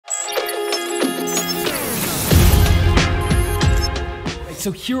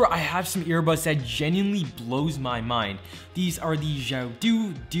so here I have some earbuds that genuinely blows my mind. These are the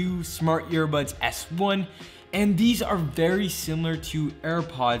Xiaodu Smart Earbuds S1. And these are very similar to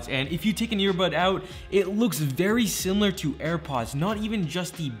AirPods, and if you take an earbud out, it looks very similar to AirPods, not even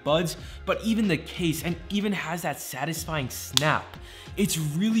just the buds, but even the case, and even has that satisfying snap. It's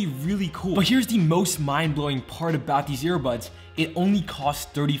really cool. But here's the most mind-blowing part about these earbuds. It only costs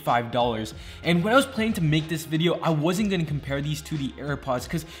 $35. And when I was planning to make this video, I wasn't gonna compare these to the AirPods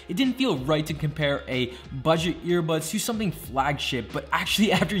because it didn't feel right to compare a budget earbuds to something flagship. But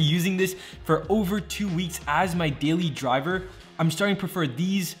actually, after using this for over 2 weeks as my daily driver, I'm starting to prefer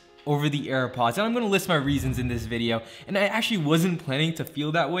these over the AirPods, and I'm gonna list my reasons in this video. And I actually wasn't planning to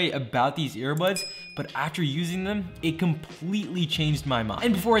feel that way about these earbuds, but after using them, it completely changed my mind.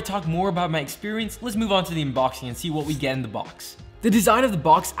 And before I talk more about my experience, let's move on to the unboxing and see what we get in the box. The design of the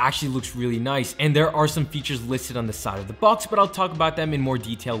box actually looks really nice, and there are some features listed on the side of the box, but I'll talk about them in more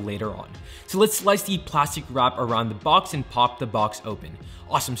detail later on. So let's slice the plastic wrap around the box and pop the box open.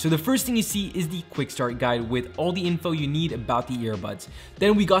 Awesome, so the first thing you see is the quick start guide with all the info you need about the earbuds.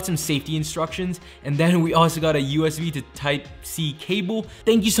 Then we got some safety instructions, and then we also got a USB to Type-C cable.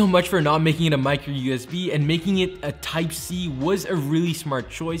 Thank you so much for not making it a micro USB, and making it a Type-C was a really smart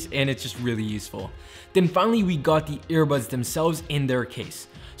choice, and it's just really useful. Then finally we got the earbuds themselves in their case.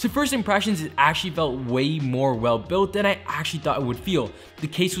 So first impressions, it actually felt way more well built than I actually thought it would feel. The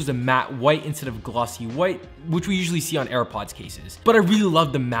case was a matte white instead of glossy white, which we usually see on AirPods cases. But I really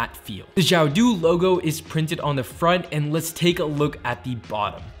love the matte feel. The Xiaodu logo is printed on the front, and let's take a look at the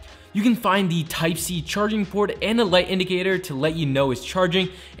bottom. You can find the Type-C charging port and a light indicator to let you know it's charging.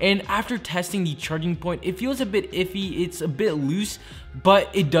 And after testing the charging point, it feels a bit iffy, it's a bit loose, but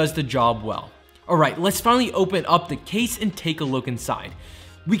it does the job well. Alright, let's finally open up the case and take a look inside.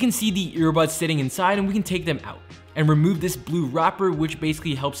 We can see the earbuds sitting inside, and we can take them out and remove this blue wrapper, which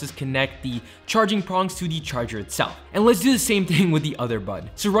basically helps us connect the charging prongs to the charger itself. And let's do the same thing with the other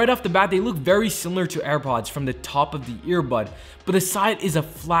bud. So right off the bat, they look very similar to AirPods from the top of the earbud, but the side is a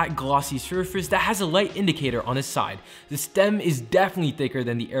flat glossy surface that has a light indicator on the side. The stem is definitely thicker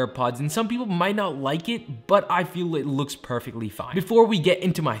than the AirPods, and some people might not like it, but I feel it looks perfectly fine. Before we get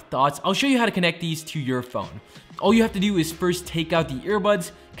into my thoughts, I'll show you how to connect these to your phone. All you have to do is first take out the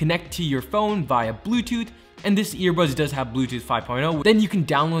earbuds, connect to your phone via Bluetooth, and this earbuds does have Bluetooth 5.0. Then you can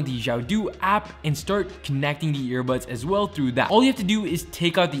download the Xiaodu app and start connecting the earbuds as well through that. All you have to do is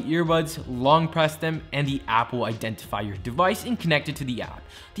take out the earbuds, long press them, and the app will identify your device and connect it to the app.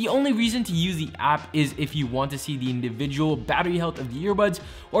 The only reason to use the app is if you want to see the individual battery health of the earbuds,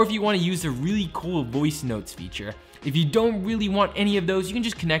 or if you want to use the really cool voice notes feature. If you don't really want any of those, you can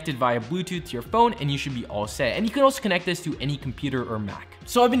just connect it via Bluetooth to your phone and you should be all set. And you can also connect this to any computer or Mac.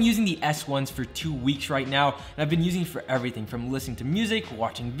 So I've been using the S1s for 2 weeks right now, and I've been using it for everything from listening to music,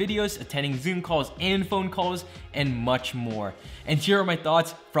 watching videos, attending Zoom calls and phone calls, and much more. And here are my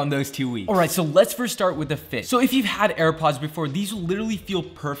thoughts from those 2 weeks. Alright, so let's first start with the fit. So if you've had AirPods before, these will literally feel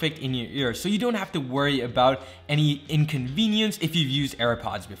perfect in your ear, so you don't have to worry about any inconvenience if you've used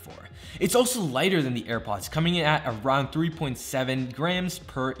AirPods before. It's also lighter than the AirPods, coming in at around 3.7 grams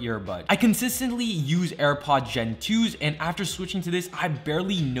per earbud. I consistently use AirPod Gen 2s, and after switching to this, I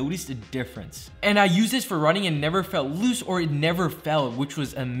barely noticed a difference. And I used this for running and never felt loose, or it never fell, which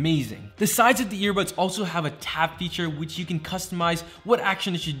was amazing. The sides of the earbuds also have a tap feature, which you can customize what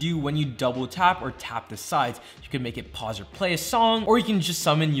action it should do when you double tap or tap the sides. You can make it pause or play a song, or you can just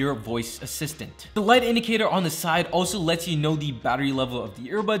summon your voice assistant. The light indicator on the side also lets you know the battery level of the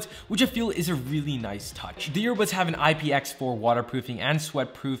earbuds, which I feel is a really nice touch. The earbuds have an IPX4 waterproofing and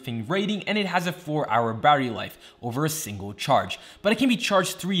sweat-proofing rating, and it has a 4-hour battery life over a single charge, but it can be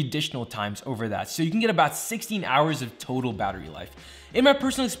charged 3 additional times over that, so you can get about 16 hours of total battery life. In my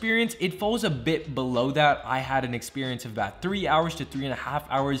personal experience, it falls a bit below that. I had an experience of about 3 hours to 3.5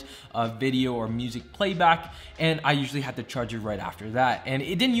 hours of video or music playback, and I usually had to charge it right after that. And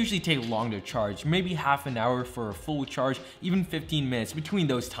it didn't usually take long to charge, maybe half an hour for a full charge, even 15 minutes between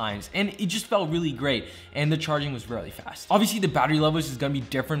those times. And it just felt really great, and the charging was really fast. Obviously, the battery levels is gonna be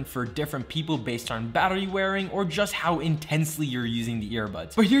different for different people based on battery wearing or just how intensely you're using the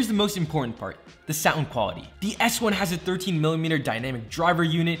earbuds. But here's the most important part, the sound quality. The S1 has a 13mm dynamic driver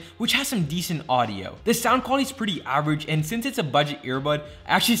unit, which has some decent audio. The sound quality is pretty average, and since it's a budget earbud, I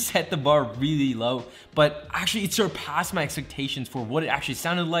actually set the bar really low, but actually it surpassed my expectations for what it actually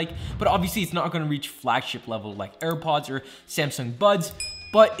sounded like. But obviously it's not gonna reach flagship level like AirPods or Samsung Buds,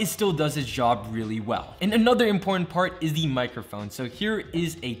 but it still does its job really well. And another important part is the microphone. So here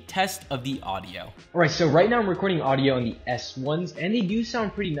is a test of the audio. All right, so right now I'm recording audio on the S1s, and they do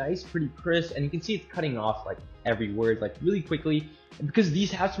sound pretty nice, pretty crisp, and you can see it's cutting off like every word like really quickly. And because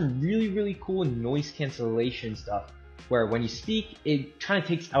these have some really cool noise cancellation stuff, where when you speak, it kind of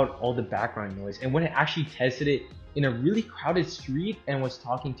takes out all the background noise. And when I actually tested it in a really crowded street and was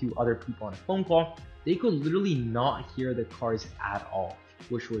talking to other people on a phone call, they could literally not hear the cars at all,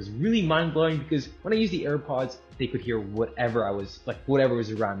 which was really mind-blowing because when I used the AirPods, they could hear whatever was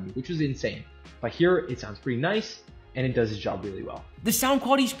around me, which was insane. But here, it sounds pretty nice, and it does its job really well. The sound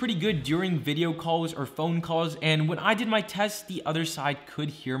quality is pretty good during video calls or phone calls, and when I did my test, the other side could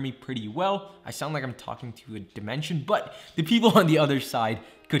hear me pretty well. I sound like I'm talking to a dimension, but the people on the other side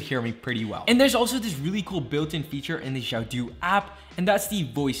could hear me pretty well. And there's also this really cool built-in feature in the Xiaodu app, and that's the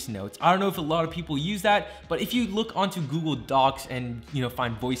voice notes. I don't know if a lot of people use that, but if you look onto Google Docs and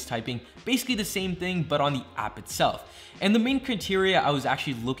find voice typing, basically the same thing, but on the app itself. And the main criteria I was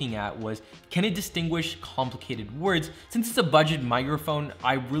actually looking at was, can it distinguish complicated words? Since it's a budget microphone,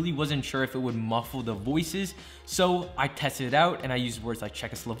 I really wasn't sure if it would muffle the voices. So I tested it out and I used words like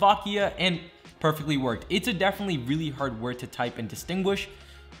Czechoslovakia and perfectly worked. It's a definitely really hard word to type and distinguish,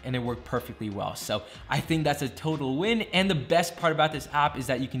 and it worked perfectly well. So I think that's a total win. And the best part about this app is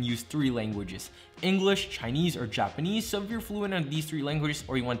that you can use 3 languages: English, Chinese, or Japanese. So if you're fluent in these 3 languages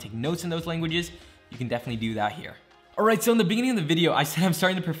or you want to take notes in those languages, you can definitely do that here. All right, so in the beginning of the video, I said I'm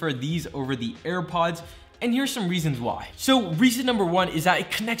starting to prefer these over the AirPods, and here's some reasons why. So reason number 1 is that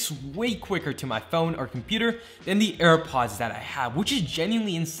it connects way quicker to my phone or computer than the AirPods that I have, which is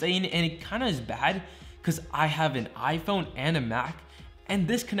genuinely insane, and it kind of is bad because I have an iPhone and a Mac, and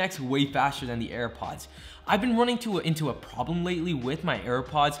this connects way faster than the AirPods. I've been running into a problem lately with my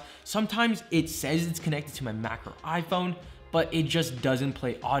AirPods. Sometimes it says it's connected to my Mac or iPhone, but it just doesn't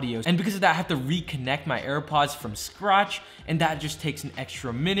play audio. And because of that, I have to reconnect my AirPods from scratch, and that just takes an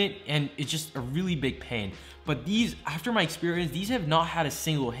extra minute, and it's just a really big pain. But these, after my experience, these have not had a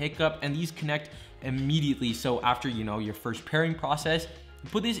single hiccup, and these connect immediately. So after your first pairing process, you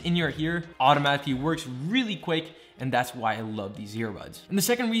put this in your ear, automatically works really quick, and that's why I love these earbuds. And the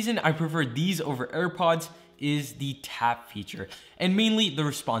second reason I prefer these over AirPods is the tap feature, and mainly the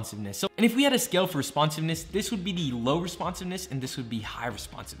responsiveness. And if we had a scale for responsiveness, this would be the low responsiveness and this would be high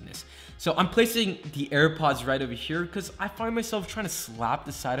responsiveness. So I'm placing the AirPods right over here because I find myself trying to slap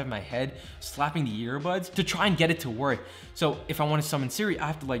the side of my head, slapping the earbuds to try and get it to work. So if I want to summon Siri, I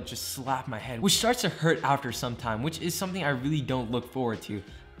have to just slap my head, which starts to hurt after some time, which is something I really don't look forward to.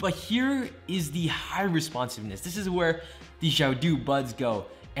 But here is the high responsiveness. This is where the Xiaodu buds go.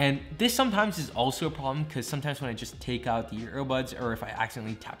 And this sometimes is also a problem because sometimes when I just take out the earbuds or if I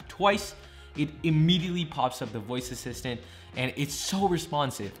accidentally tap twice, it immediately pops up the voice assistant and it's so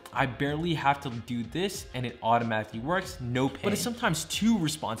responsive. I barely have to do this and it automatically works, no pain. But it's sometimes too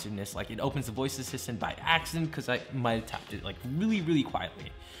responsiveness, like it opens the voice assistant by accident because I might have tapped it really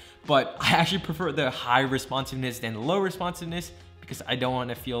quietly. But I actually prefer the high responsiveness than the low responsiveness because I don't want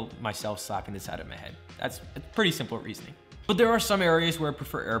to feel myself slapping the side of my head. That's a pretty simple reasoning. But there are some areas where I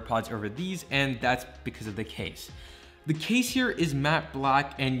prefer AirPods over these, and that's because of the case. The case here is matte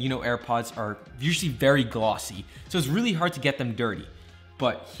black, and AirPods are usually very glossy, so it's really hard to get them dirty.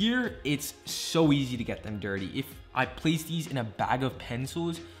 But here, it's so easy to get them dirty. If I place these in a bag of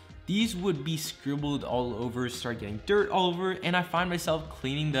pencils, these would be scribbled all over, start getting dirt all over, and I find myself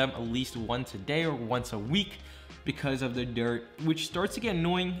cleaning them at least once a day or once a week because of the dirt, which starts to get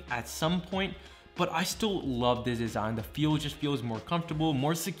annoying at some point. But I still love this design. The feel just feels more comfortable,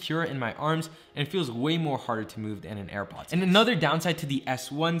 more secure in my arms, and it feels way more harder to move than an AirPods. And another downside to the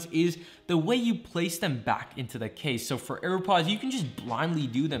S1s is the way you place them back into the case. So for AirPods, you can just blindly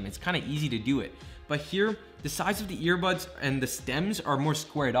do them. It's kind of easy to do it. But here, the size of the earbuds and the stems are more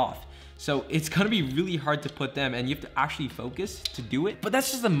squared off. So it's gonna be really hard to put them and you have to actually focus to do it. But that's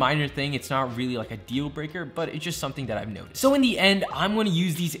just a minor thing. It's not really like a deal breaker, but it's just something that I've noticed. So in the end, I'm gonna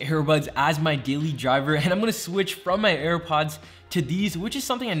use these earbuds as my daily driver and I'm gonna switch from my AirPods to these, which is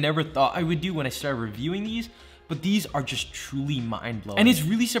something I never thought I would do when I started reviewing these. But these are just truly mind-blowing. And it's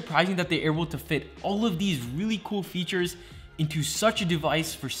really surprising that they're able to fit all of these really cool features into such a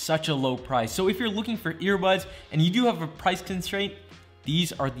device for such a low price. So if you're looking for earbuds and you do have a price constraint,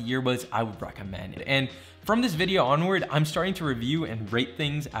 these are the earbuds I would recommend. And from this video onward, I'm starting to review and rate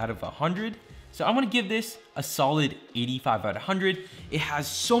things out of 100. So I'm gonna give this a solid 85 out of 100. It has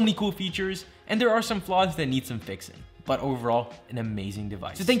so many cool features and there are some flaws that need some fixing. But overall, an amazing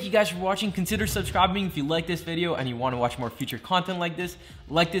device. So thank you guys for watching. Consider subscribing if you like this video and you want to watch more future content like this.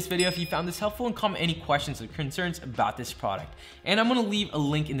 Like this video if you found this helpful and comment any questions or concerns about this product. And I'm going to leave a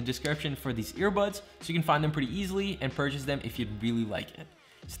link in the description for these earbuds so you can find them pretty easily and purchase them if you'd really like it.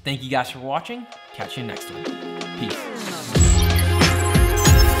 So thank you guys for watching. Catch you next one. Peace.